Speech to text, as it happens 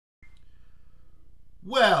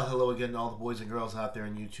Well, hello again to all the boys and girls out there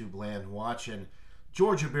in YouTube land watching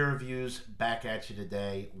Georgia Beer Reviews, back at you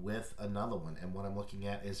today with another one. And what I'm looking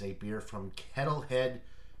at is a beer from Kettlehead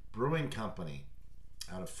Brewing Company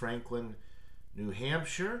out of Franklin, New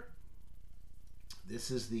Hampshire. This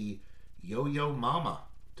is the Yo-Yo Mama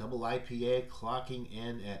Double IPA, clocking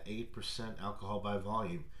in at 8% alcohol by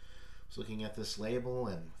volume. I was looking at this label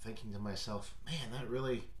and thinking to myself, man, that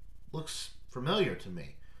really looks familiar to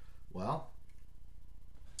me. Well,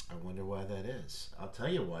 I wonder why that is. I'll tell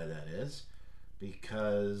you why that is.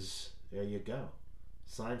 Because there you go.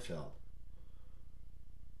 Seinfeld.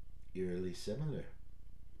 Eerily similar.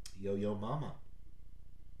 Yo-Yo Mama.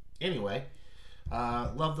 Anyway,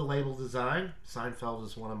 love the label design. Seinfeld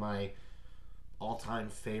is one of my all-time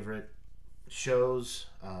favorite shows.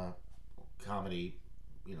 Comedy,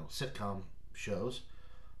 sitcom shows.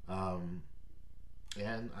 And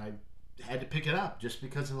I had to pick it up just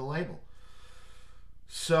because of the label.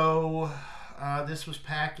 So this was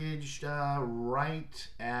packaged right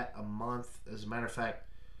at a month. As a matter of fact,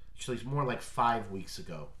 actually it's more like 5 weeks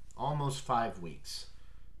ago. Almost 5 weeks.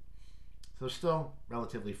 So still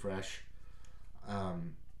relatively fresh.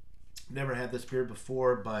 Never had this beer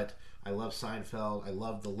before, but I love Seinfeld. I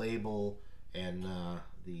love the label and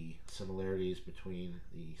the similarities between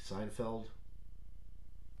the Seinfeld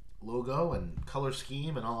logo and color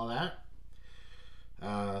scheme and all of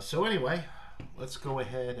that. So anyway, let's go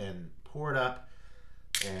ahead and pour it up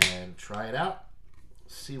and try it out.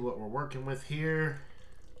 See what we're working with here.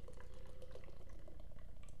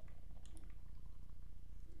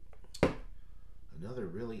 Another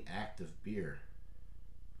really active beer.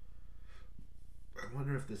 I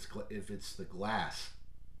wonder if it's the glass.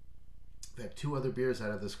 I've had two other beers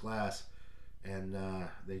out of this glass, and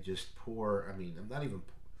they just pour. I mean, I'm not even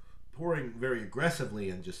pouring very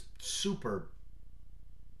aggressively, and just super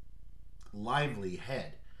lively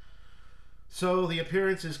head. So the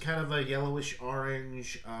appearance is kind of a yellowish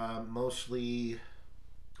orange, mostly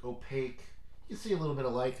opaque. You can see a little bit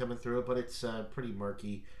of light coming through it, but it's pretty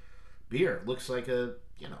murky beer. Looks like a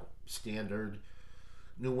standard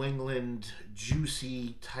New England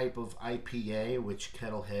juicy type of IPA, which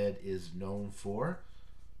Kettlehead is known for.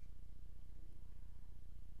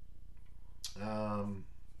 Let's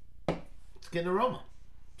get an aroma.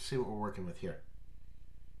 See what we're working with here.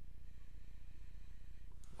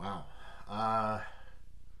 Wow.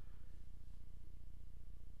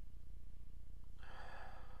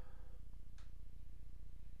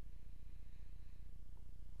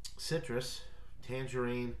 Citrus,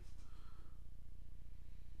 tangerine.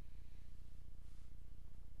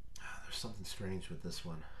 There's something strange with this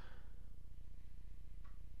one.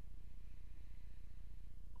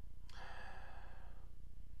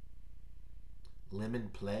 Lemon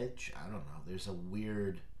pledge? I don't know. There's a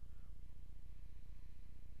weird,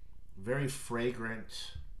 very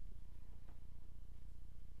fragrant.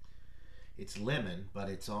 It's lemon, but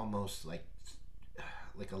it's almost like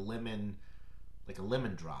a lemon, like a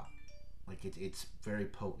lemon drop. Like it's very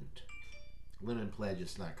potent. Lemon pledge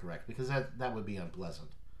is not correct because that would be unpleasant.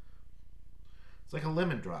 It's like a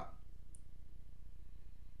lemon drop.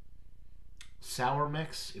 Sour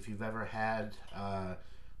mix, if you've ever had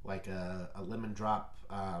like a lemon drop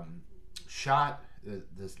shot, the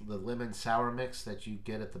lemon sour mix that you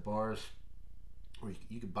get at the bars, or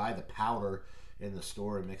you can buy the powder in the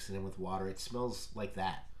store and mix it in with water. It smells like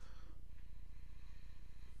that.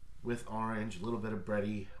 With orange, a little bit of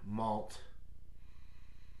bready malt.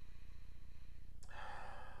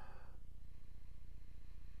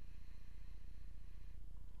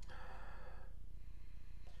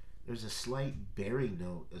 There's a slight berry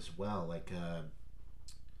note as well, like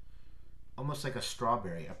almost like a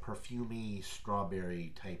strawberry, a perfumey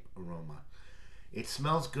strawberry type aroma. It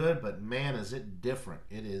smells good, but man, is it different.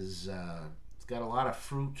 It is, it's got a lot of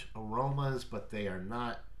fruit aromas, but they are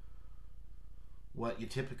not what you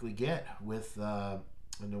typically get with a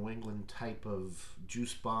New England type of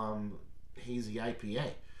juice bomb hazy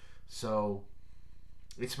IPA. So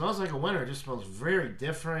it smells like a winner. It just smells very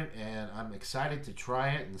different, and I'm excited to try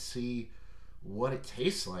it and see what it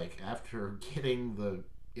tastes like after getting the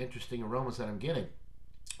interesting aromas that I'm getting.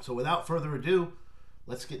 So without further ado,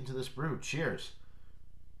 let's get into this brew. Cheers.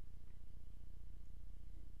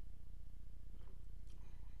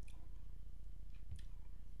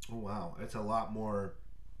 Oh wow, it's a lot more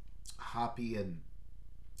hoppy and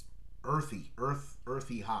earthy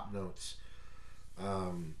hop notes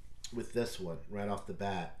with this one right off the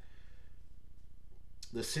bat.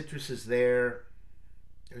 The citrus is there.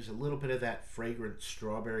 There's a little bit of that fragrant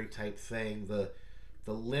strawberry type thing. The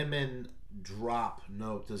lemon drop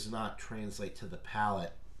note does not translate to the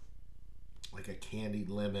palate like a candied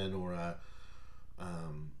lemon or a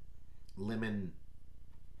lemon,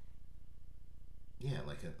 yeah,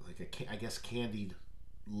 I guess candied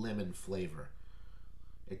lemon flavor.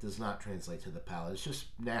 It does not translate to the palate. It's just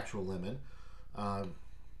natural lemon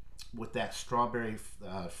with that strawberry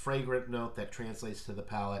fragrant note that translates to the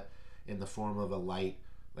palate in the form of a light,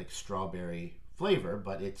 like strawberry flavor,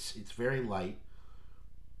 but it's very light.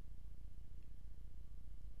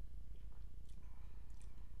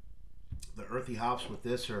 The earthy hops with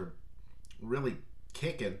this are really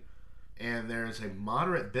kicking, and there's a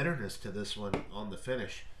moderate bitterness to this one on the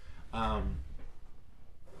finish. I've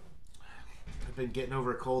been getting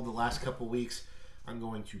over a cold the last couple weeks. I'm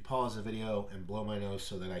going to pause the video and blow my nose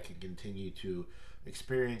so that I can continue to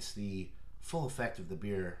experience the full effect of the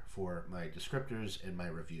beer for my descriptors and my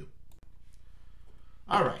review.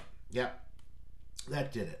 All right, yep,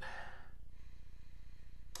 that did it.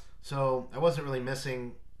 So I wasn't really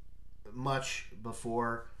missing much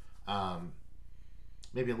before.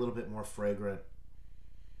 Maybe a little bit more fragrant.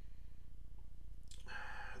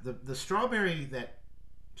 The strawberry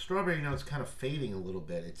note's kind of fading a little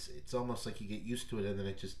bit. It's almost like you get used to it and then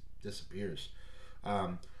it just disappears.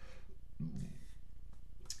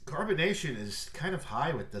 Carbonation is kind of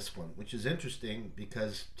high with this one, which is interesting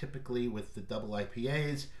because typically with the double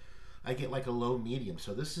IPAs, I get like a low medium.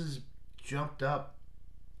 So this is bumped up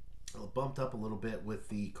a little bit with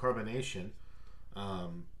the carbonation.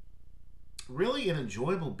 Really an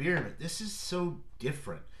enjoyable beer, but this is so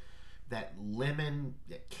different. That lemon,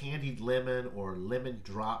 that candied lemon or lemon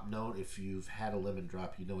drop note, if you've had a lemon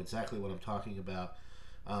drop, you know exactly what I'm talking about.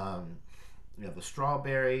 You know, the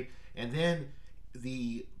strawberry, and then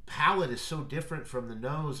the palate is so different from the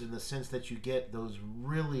nose in the sense that you get those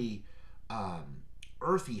really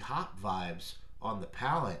earthy hop vibes on the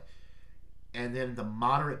palate, and then the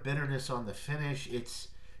moderate bitterness on the finish.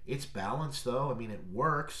 It's balanced though. I mean, it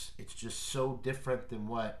works. It's just so different than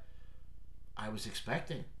what I was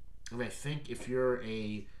expecting. And I think if you're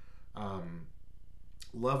a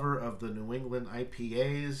lover of the New England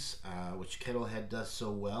IPAs, which Kettlehead does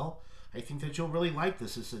so well, I think that you'll really like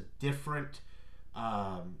this. It's a different,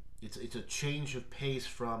 it's a change of pace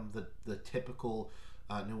from the typical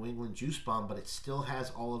New England juice bomb, but it still has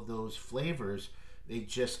all of those flavors.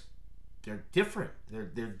 They're different.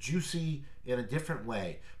 They're juicy in a different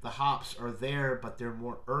way. The hops are there, but they're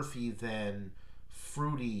more earthy than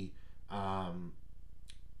fruity,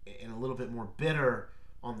 and a little bit more bitter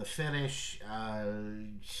on the finish.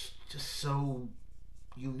 Just so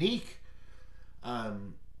unique,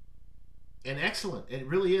 and excellent. It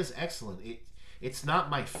really is excellent. It's not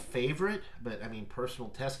my favorite, but I mean, personal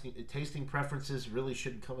tasting preferences really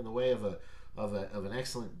shouldn't come in the way of an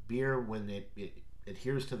excellent beer when it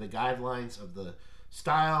adheres to the guidelines of the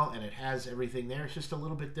style and it has everything there. It's just a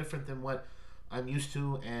little bit different than what I'm used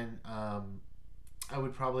to, and I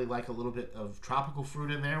would probably like a little bit of tropical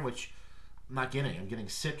fruit in there, which I'm not getting. I'm getting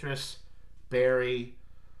citrus, berry,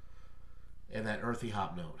 and that earthy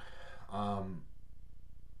hop note.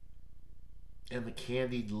 And the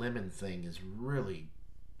candied lemon thing is really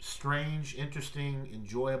strange, interesting,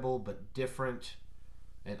 enjoyable, but different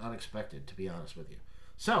and unexpected, to be honest with you.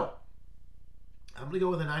 So I'm going to go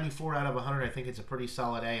with a 94 out of 100. I think it's a pretty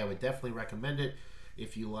solid A. I would definitely recommend it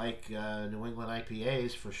if you like New England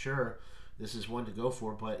IPAs, for sure. This is one to go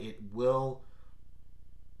for, but it will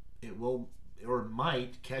or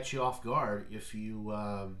might catch you off guard if you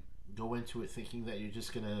go into it thinking that you're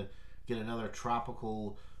just going to get another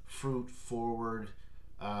tropical fruit forward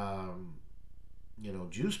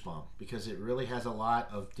juice bomb, because it really has a lot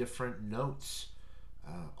of different notes,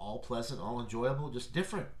 all pleasant, all enjoyable, just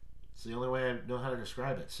different. It's the only way I know how to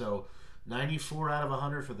describe it. So 94 out of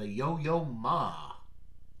 100 for the Yo-Yo Ma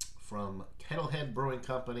from Kettlehead Brewing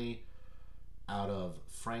Company out of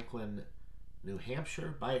Franklin, New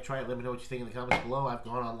Hampshire. Buy it, try it, let me know what you think in the comments below. I've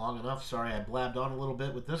gone on long enough. Sorry I blabbed on a little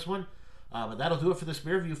bit with this one. But that'll do it for this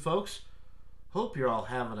beer review, folks. Hope you're all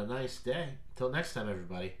having a nice day. Till next time,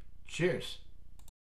 everybody. Cheers.